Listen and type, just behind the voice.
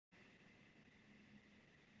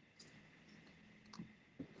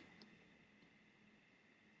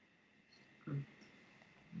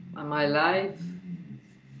Am I live?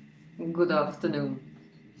 Good afternoon.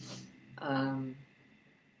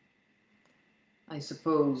 I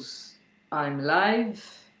suppose I'm live.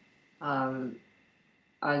 I'll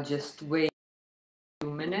just wait a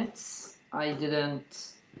few minutes. I didn't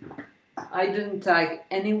tag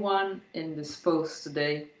anyone in this post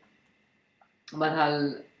today, but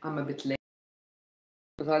I'm a bit late.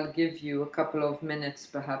 But I'll give you a couple of minutes.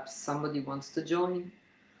 Perhaps somebody wants to join.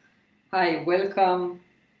 Hi, welcome.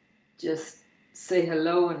 Just say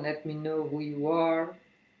hello and let me know who you are.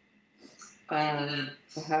 And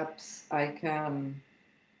perhaps I can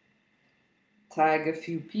tag a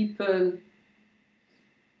few people,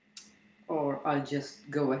 or I'll just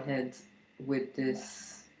go ahead with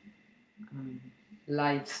this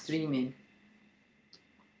live streaming.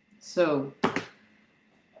 So,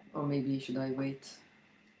 or maybe should I wait?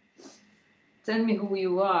 Tell me who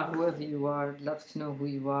you are, whoever you are. I'd love to know who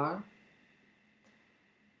you are.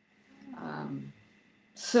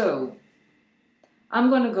 So, I'm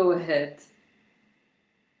going to go ahead,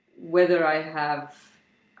 whether I have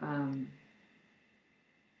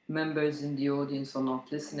members in the audience or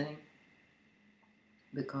not listening,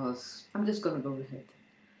 because I'm just going to go ahead.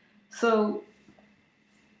 So,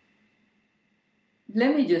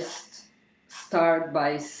 let me just start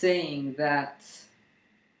by saying that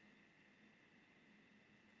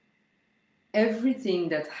everything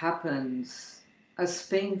that happens, as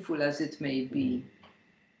painful as it may be,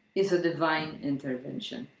 is a divine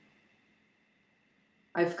intervention.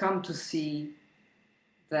 I've come to see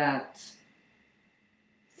that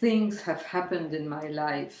things have happened in my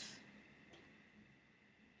life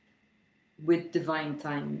with divine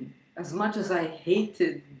timing. As much as I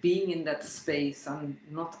hated being in that space and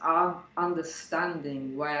not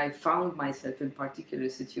understanding why I found myself in particular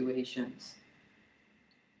situations,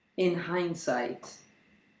 in hindsight,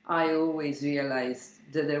 I always realized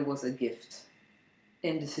that there was a gift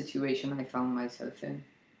in the situation I found myself in.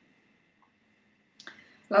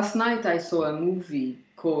 Last night I saw a movie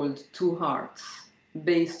called Two Hearts,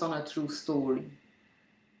 based on a true story.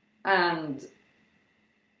 And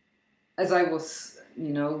as I was,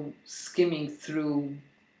 skimming through,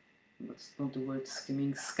 that's not the word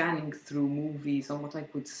skimming, scanning through movies on what I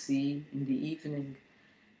could see in the evening,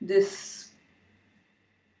 this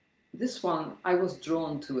one, I was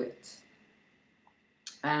drawn to it.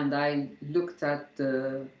 And I looked at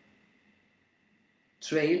the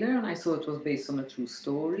trailer and I saw it was based on a true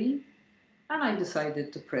story. And I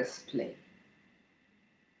decided to press play.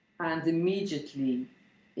 And immediately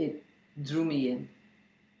it drew me in.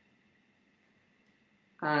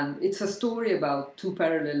 And it's a story about two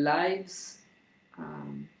parallel lives.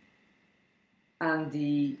 And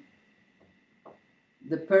the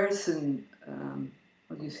person,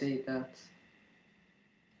 how do you say that?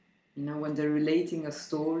 When they're relating a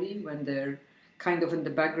story, when they're kind of in the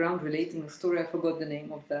background relating a story, I forgot the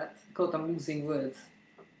name of that. God, I'm losing words.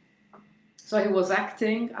 So he was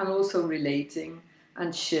acting and also relating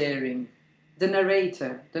and sharing. The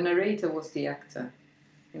narrator was the actor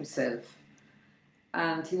himself.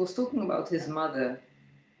 And he was talking about his mother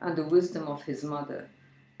and the wisdom of his mother.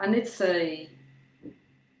 And it's a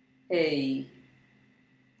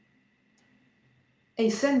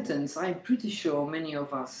sentence I'm pretty sure many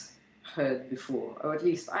of us heard before, or at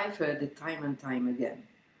least I've heard it time and time again.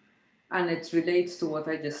 And it relates to what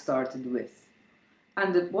I just started with.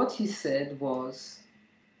 And what he said was,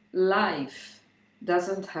 life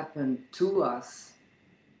doesn't happen to us,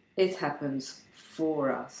 it happens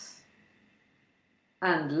for us.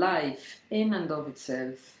 And life in and of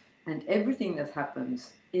itself and everything that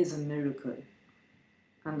happens is a miracle.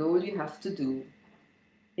 And all you have to do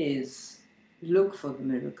is look for the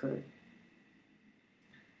miracle.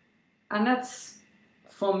 And that's,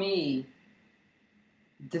 for me,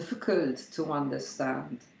 difficult to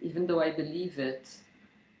understand, even though I believe it,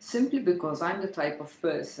 simply because I'm the type of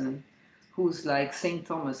person who's like St.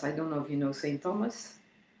 Thomas. I don't know if you know St. Thomas.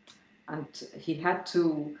 And he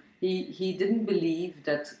didn't believe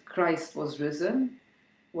that Christ was risen.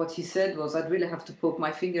 What he said was, I'd really have to poke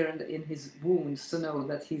my finger in his wounds to know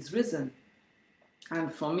that he's risen.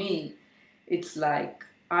 And for me, it's like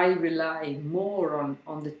I rely more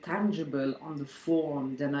on the tangible, on the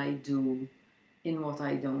form, than I do in what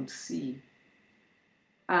I don't see.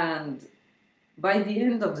 And by the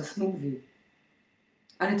end of this movie,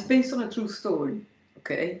 and it's based on a true story,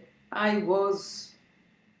 okay? I was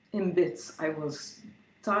in bits. I was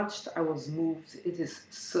touched. I was moved. It is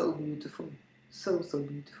so beautiful. So, so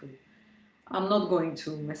beautiful. I'm not going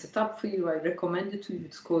to mess it up for you. I recommend it to you.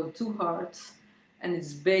 It's called Two Hearts. And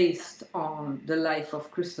it's based on the life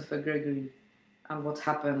of Christopher Gregory and what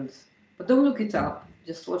happened But don't look it up,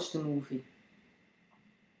 just watch the movie.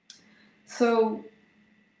 So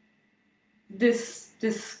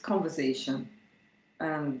this conversation,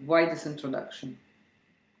 and why this introduction?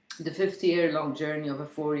 The 50-year-long journey of a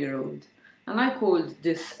 4-year-old. And I called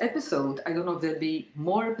this episode, I don't know if there'll be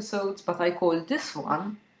more episodes, but I called this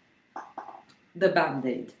one the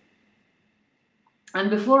Bandaid.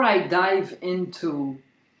 And before I dive into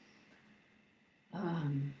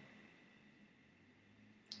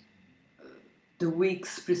the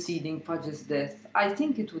weeks preceding Fudge's death, I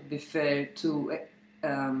think it would be fair to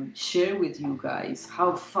share with you guys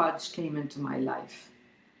how Fudge came into my life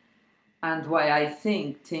and why I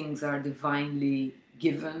think things are divinely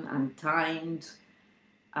given and timed,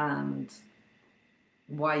 and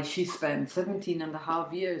why she spent 17 and a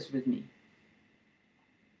half years with me.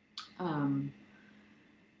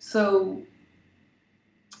 So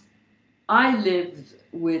I lived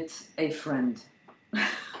with a friend.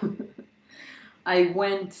 I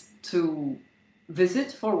went to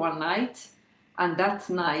visit for one night, and that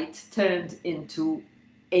night turned into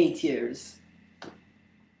 8 years.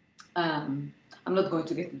 I'm not going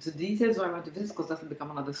to get into details why I went to visit, because that will become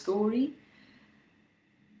another story.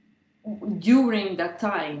 During that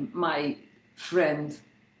time, my friend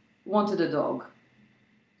wanted a dog,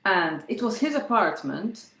 and it was his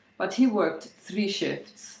apartment, but he worked 3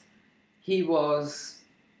 shifts. He was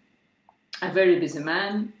a very busy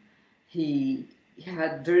man. He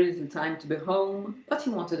had very little time to be home, but he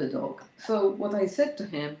wanted a dog. So what I said to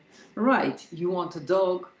him, right, you want a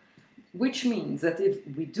dog, which means that if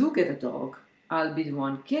we do get a dog, I'll be the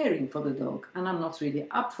one caring for the dog, and I'm not really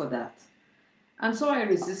up for that. And so I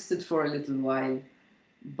resisted for a little while,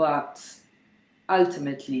 but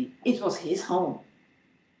ultimately it was his home.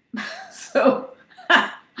 So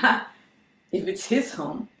if it's his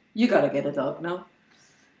home, you gotta get a dog now.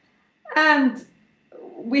 And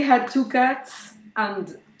we had 2 cats,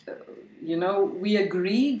 and we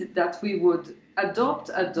agreed that we would adopt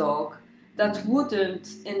a dog that wouldn't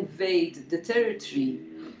invade the territory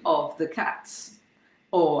of the cats,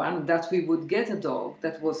 and that we would get a dog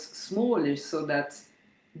that was smallish so that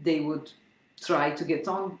they would try to get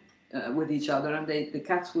on with each other, and the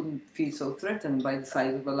cats wouldn't feel so threatened by the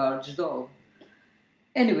size of a large dog.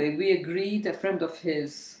 Anyway, we agreed. A friend of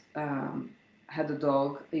his had a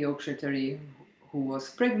dog, a Yorkshire Terrier, who was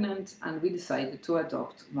pregnant, and we decided to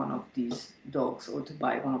adopt one of these dogs, or to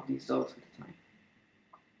buy one of these dogs at the time.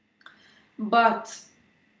 But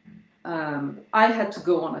I had to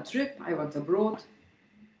go on a trip. I went abroad.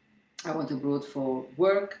 I went abroad for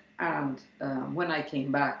work, and when I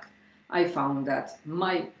came back, I found that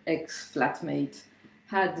my ex-flatmate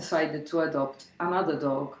had decided to adopt another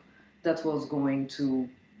dog that was going to,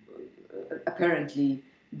 apparently,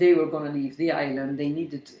 they were going to leave the island. They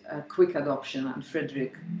needed a quick adoption, and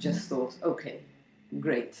Frederick just thought, okay,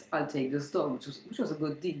 great, I'll take this dog, which was a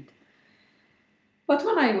good deed. But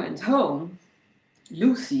when I went home,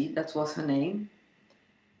 Lucy, that was her name,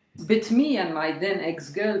 bit me and my then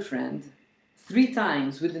ex-girlfriend 3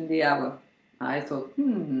 times within the hour. I thought,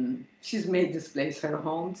 she's made this place her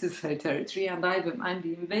home, this is her territory, and I'm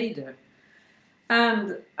the invader.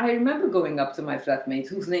 And I remember going up to my flatmate,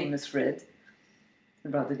 whose name is Fred,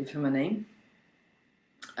 I'd rather give him a name,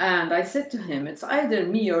 and I said to him, it's either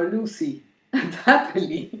me or Lucy. And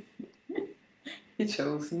happily, he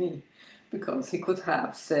chose me, because he could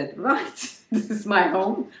have said, right, this is my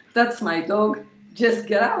home, that's my dog, just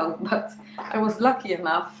get out. But I was lucky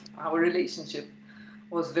enough, our relationship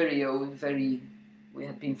was very old, we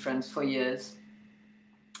had been friends for years,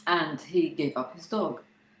 and he gave up his dog,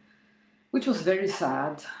 which was very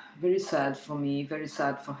sad for me, very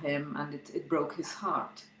sad for him, and it broke his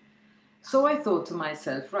heart. So I thought to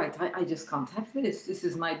myself, right, I just can't have this. This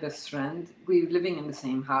is my best friend. We're living in the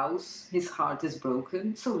same house. His heart is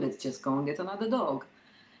broken, so let's just go and get another dog.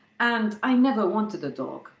 And I never wanted a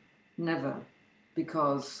dog, never,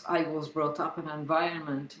 because I was brought up in an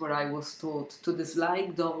environment where I was taught to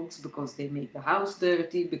dislike dogs because they make the house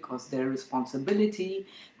dirty, because they're a responsibility,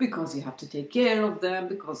 because you have to take care of them,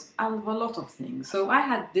 because of a lot of things. So I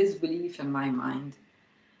had this belief in my mind.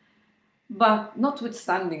 But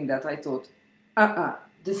notwithstanding that, I thought,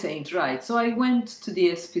 this ain't right. So I went to the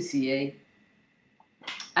SPCA,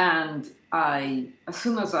 and as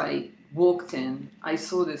soon as I walked in, I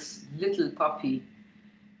saw this little puppy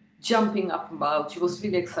jumping up and about. She was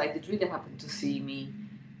really excited, really happy to see me.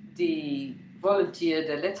 The volunteer,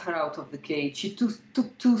 they let her out of the cage. She took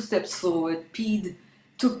 2 steps forward, peed,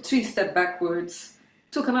 took 3 steps backwards,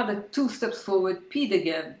 took another 2 steps forward, peed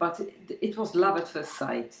again, but it was love at first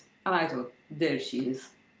sight. And I thought, there she is.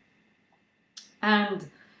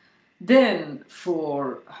 And then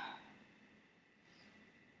for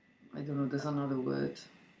I don't know, there's another word.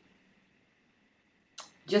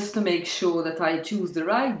 Just to make sure that I choose the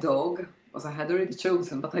right dog, because I had already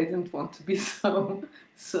chosen, but I didn't want to be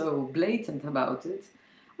so blatant about it.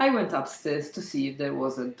 I went upstairs to see if there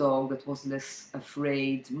was a dog that was less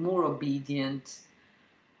afraid, more obedient,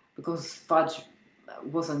 because Fudge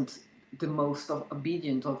wasn't the most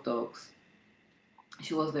obedient of dogs.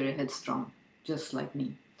 She was very headstrong, just like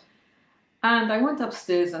me. And I went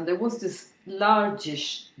upstairs and there was this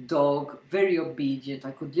largish dog, very obedient. I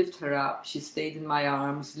could lift her up. She stayed in my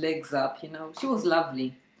arms, legs up, you know. She was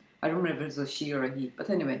lovely. I don't remember if it was a she or a he. But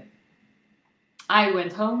anyway, I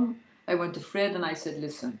went home. I went to Fred and I said,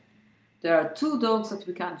 listen, there are two dogs that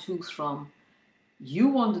we can choose from. You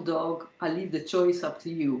want the dog, I'll leave the choice up to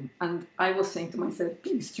you. And I was saying to myself,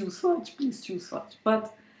 please choose Fudge, please choose Fudge.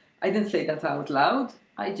 But I didn't say that out loud.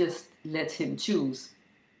 I just let him choose.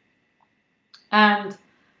 And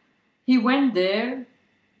he went there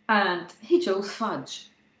and he chose Fudge.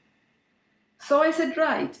 So I said,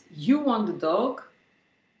 right, you want the dog?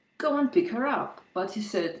 Go and pick her up. But he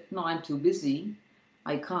said, no, I'm too busy.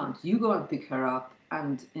 I can't. You go and pick her up.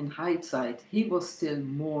 And in hindsight, he was still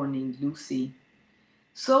mourning Lucy.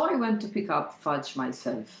 So I went to pick up Fudge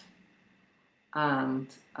myself. And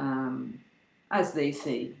as they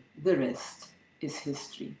say, the rest is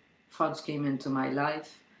history. Fudge came into my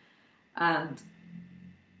life and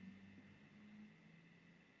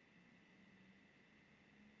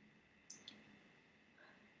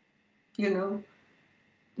you know,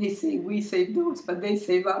 they say we save dogs, but they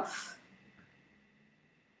save us.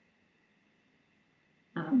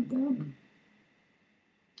 And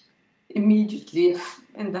immediately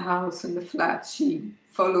in the house, in the flat, she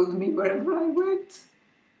followed me wherever I went.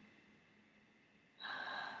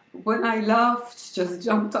 When I laughed, she just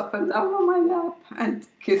jumped up and down on my lap and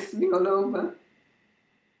kissed me all over.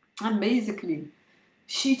 And basically,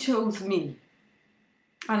 she chose me.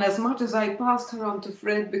 And as much as I passed her on to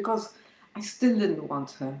Fred, because I still didn't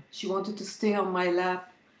want her. She wanted to stay on my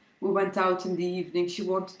lap. We went out in the evening. She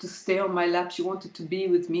wanted to stay on my lap. She wanted to be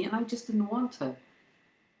with me, and I just didn't want her.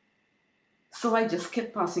 So I just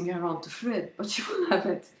kept passing her on to Fred, but she wouldn't have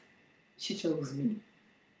it. She chose me.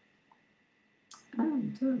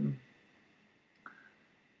 And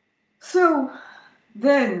so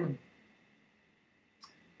then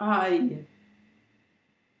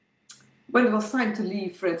when it was time to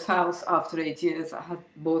leave Fred's house after 8 years, I had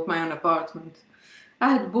bought my own apartment.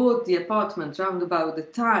 I had bought the apartment round about the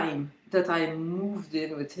time that I moved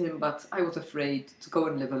in with him, but I was afraid to go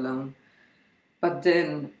and live alone. But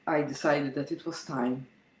then I decided that it was time.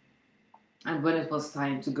 And when it was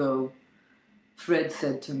time to go, Fred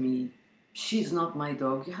said to me, she's not my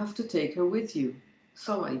dog, you have to take her with you.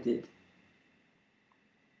 So I did.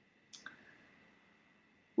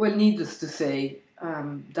 Well, needless to say,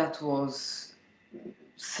 that was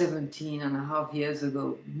 17 and a half years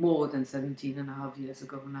ago, more than 17 and a half years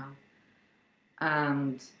ago now.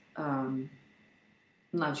 And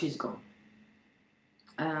now she's gone.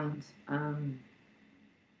 And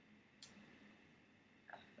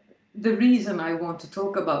the reason I want to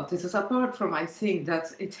talk about this is, apart from I think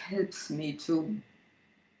that it helps me to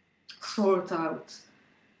sort out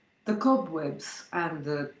the cobwebs and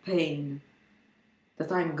the pain that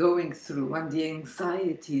I'm going through and the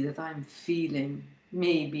anxiety that I'm feeling.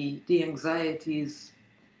 Maybe the anxieties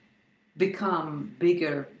become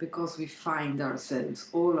bigger because we find ourselves,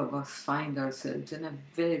 all of us find ourselves in a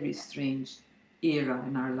very strange era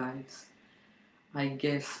in our lives. I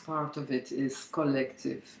guess part of it is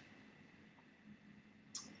collective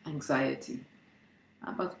anxiety,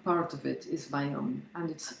 but part of it is my own, and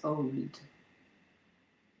it's old.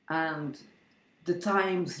 And the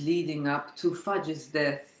times leading up to Fudge's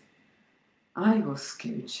death, I was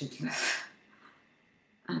scared shitless.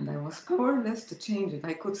 And I was powerless to change it.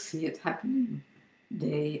 I could see it happening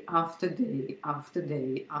day after day after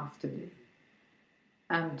day after day.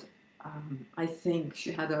 And I think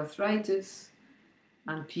she had arthritis,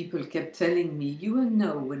 and people kept telling me, you will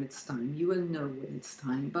know when it's time, you will know when it's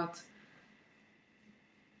time. But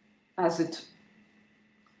as it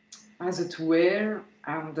were,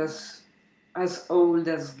 and as old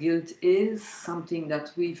as guilt is, something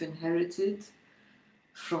that we've inherited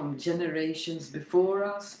from generations before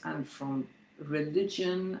us, and from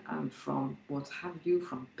religion, and from what have you,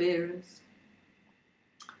 from parents,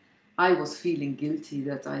 I was feeling guilty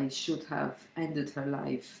that I should have ended her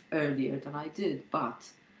life earlier than I did. But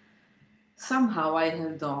somehow I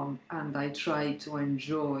held on, and I tried to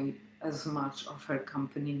enjoy as much of her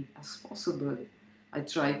company as possible. I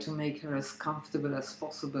tried to make her as comfortable as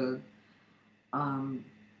possible.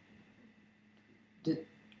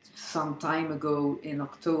 some time ago in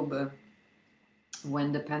October,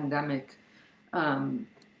 when the pandemic I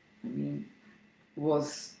mean,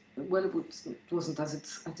 was, well, it wasn't at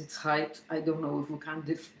its height. I don't know if we can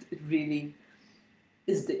really,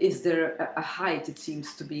 is there a height? It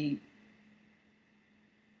seems to be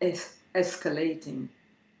escalating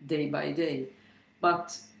day by day.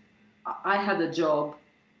 But I had a job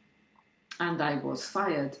and I was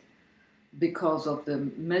fired because of the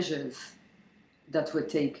measures that were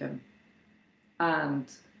taken. And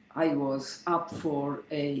I was up for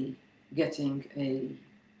getting a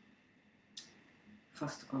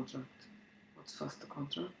faster contract. What's faster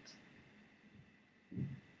contract?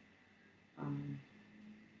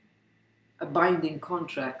 A binding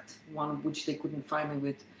contract, one which they couldn't find me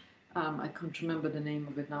with. I can't remember the name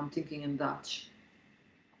of it now, I'm thinking in Dutch.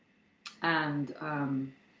 And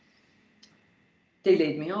they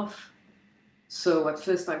laid me off. So at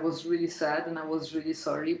first I was really sad and I was really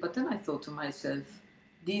sorry, but then I thought to myself,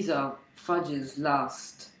 these are Fudge's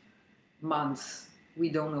last months. We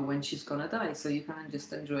don't know when she's gonna die, so you can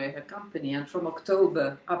just enjoy her company. And from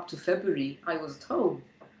October up to February, I was at home.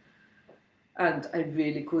 And I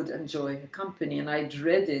really could enjoy her company. And I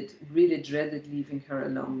really dreaded leaving her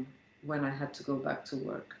alone when I had to go back to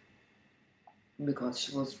work. Because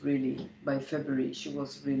she was really, by February, she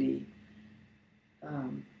was really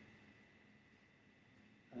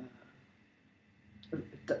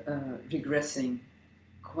regressing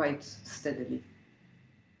quite steadily.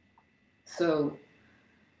 So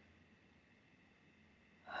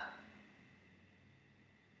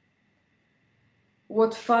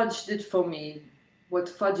what Fudge did for me, what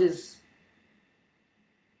Fudge's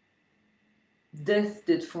death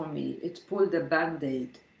did for me, it pulled a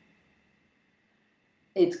Bandaid.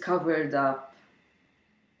 It covered up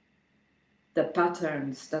the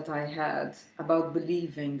patterns that I had about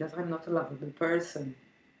believing that I'm not a lovable person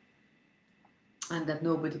and that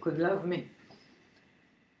nobody could love me.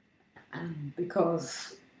 And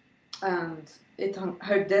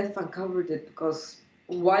her death uncovered it, because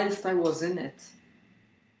whilst I was in it,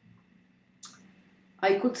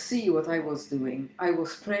 I could see what I was doing. I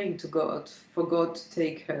was praying to God for God to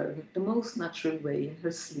take her the most natural way in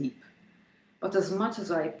her sleep. But as much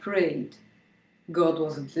as I prayed, God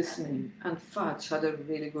wasn't listening, and Fudge had a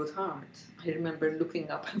really good heart. I remember looking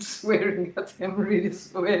up and swearing at him, really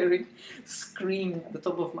swearing, screaming at the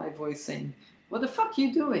top of my voice saying, "What the fuck are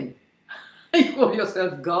you doing? You call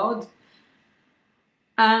yourself God?"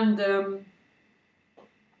 And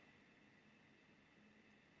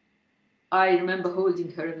I remember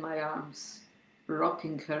holding her in my arms,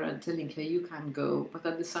 rocking her and telling her, "You can go," but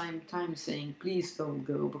at the same time saying, "Please don't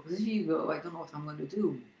go, because if you go, I don't know what I'm going to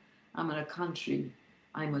do. I'm in a country,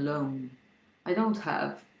 I'm alone. I don't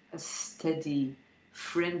have a steady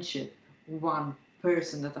friendship, one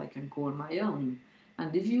person that I can call my own.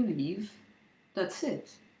 And if you leave, that's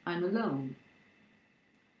it, I'm alone."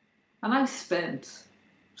 And I spent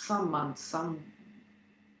some months, some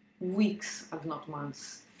weeks, if not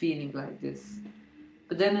months, feeling like this.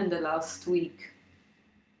 But then in the last week,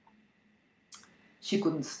 she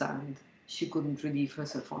couldn't stand. She couldn't relieve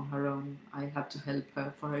herself on her own. I had to help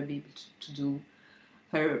her for her to be able to do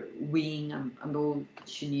her weeing and all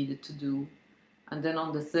she needed to do. And then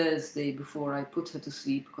on the Thursday before I put her to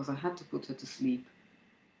sleep, because I had to put her to sleep,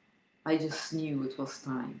 I just knew it was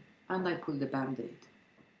time. And I pulled the Bandaid.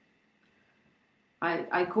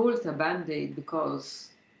 I called it a Bandaid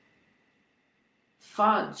because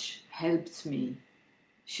Fudge helped me.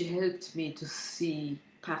 She helped me to see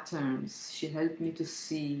patterns. She helped me to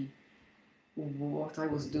see what I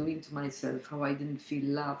was doing to myself, how I didn't feel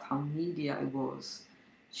love, how needy I was.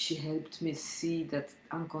 She helped me see that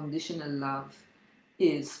unconditional love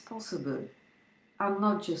is possible, and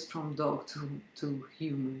not just from dog to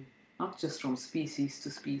human, not just from species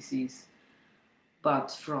to species,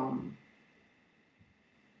 but from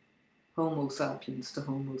Homo sapiens to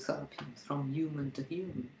Homo sapiens, from human to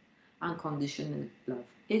human. Unconditional love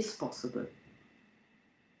is possible.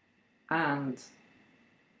 And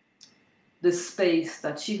the space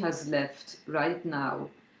that she has left right now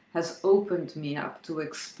has opened me up to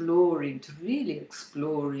exploring, to really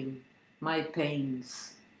exploring my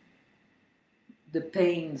pains. The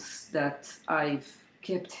pains that I've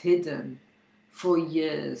kept hidden for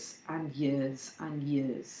years and years and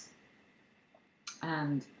years.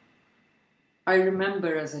 And I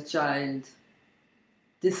remember as a child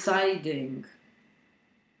deciding,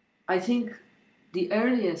 I think the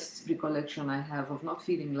earliest recollection I have of not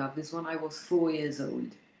feeling loved is when I was 4 years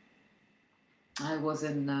old. I was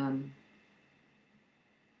in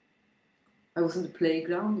I was in the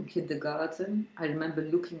playground, in kindergarten. I remember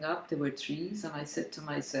looking up, there were trees, and I said to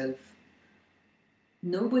myself,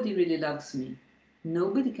 nobody really loves me.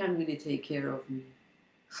 Nobody can really take care of me.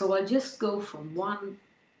 So I'll just go from one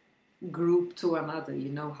group to another, you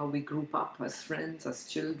know, how we group up as friends, as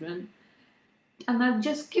children. And I'll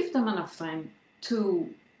just give them enough time to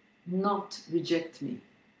not reject me.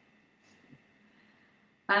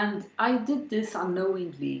 And I did this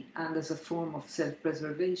unknowingly and as a form of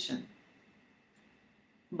self-preservation.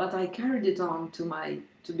 But I carried it on to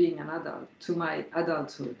being an adult, to my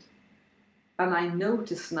adulthood. And I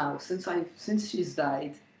notice now, since she's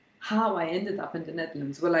died, how I ended up in the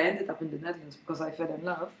Netherlands. Well, I ended up in the Netherlands because I fell in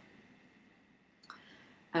love.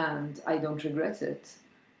 And I don't regret it.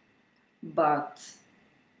 But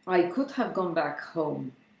I could have gone back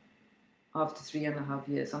home after 3.5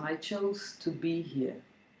 years, and I chose to be here.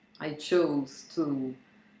 I chose to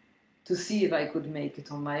see if I could make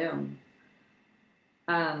it on my own.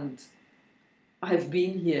 And I've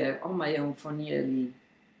been here on my own for nearly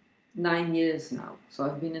 9 years now. So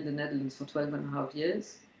I've been in the Netherlands for 12.5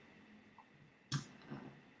 years.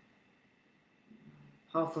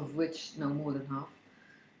 Half of which, no more than half,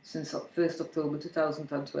 since 1st October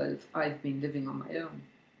 2012, I've been living on my own.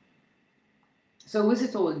 So is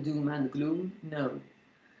it all doom and gloom? No.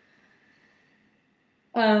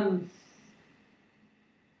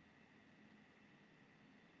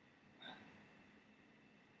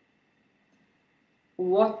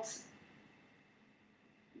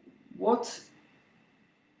 What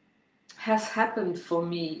has happened for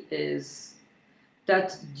me is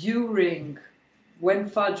that when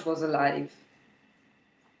Fudge was alive,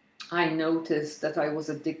 I noticed that I was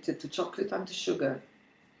addicted to chocolate and to sugar.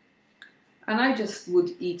 And I just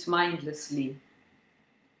would eat mindlessly.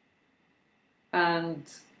 And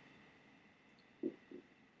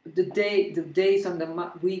the days and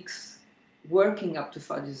the weeks working up to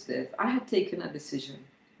Fudge's death, I had taken a decision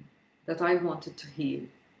that I wanted to heal.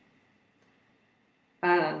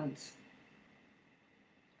 And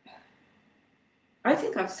I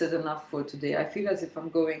think I've said enough for today. I feel as if I'm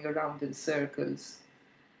going around in circles.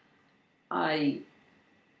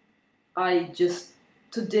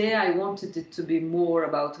 Today I wanted it to be more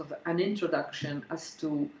about an introduction as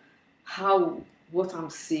to what I'm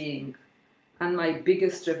seeing. And my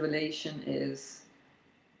biggest revelation is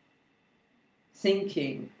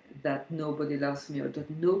thinking that nobody loves me or that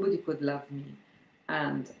nobody could love me,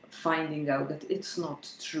 and finding out that it's not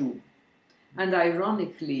true. And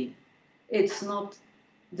ironically, it's not,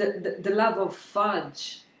 the love of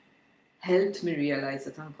Fudge helped me realize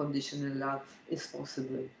that unconditional love is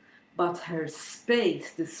possible. But her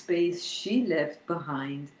space, the space she left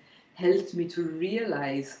behind, helped me to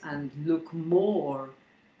realize and look more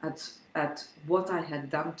at what I had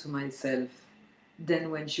done to myself than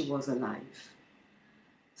when she was alive.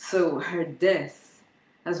 So her death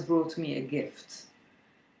has brought me a gift.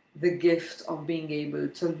 The gift of being able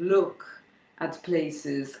to look at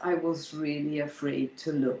places I was really afraid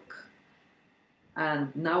to look.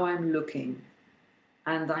 And now I'm looking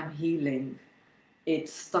and I'm healing.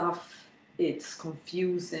 It's tough, it's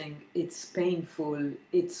confusing, it's painful,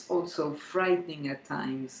 it's also frightening at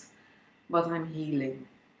times, but I'm healing.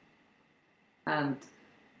 And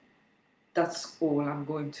that's all I'm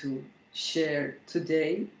going to share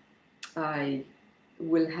today. I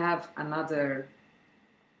will have another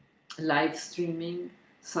live streaming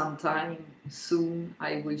sometime soon.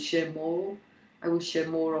 I will share more. I will share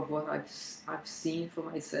more of what I've seen for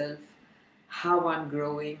myself, how I'm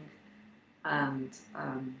growing, and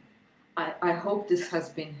I hope this has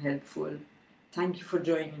been helpful. Thank you for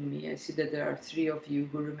joining me. I see that there are 3 of you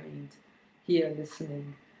who remained here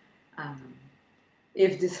listening.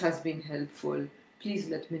 If this has been helpful, please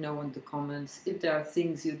let me know in the comments. If there are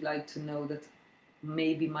things you'd like to know that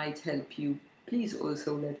maybe might help you, please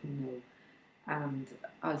also let me know. And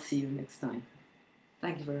I'll see you next time.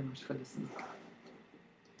 Thank you very much for listening.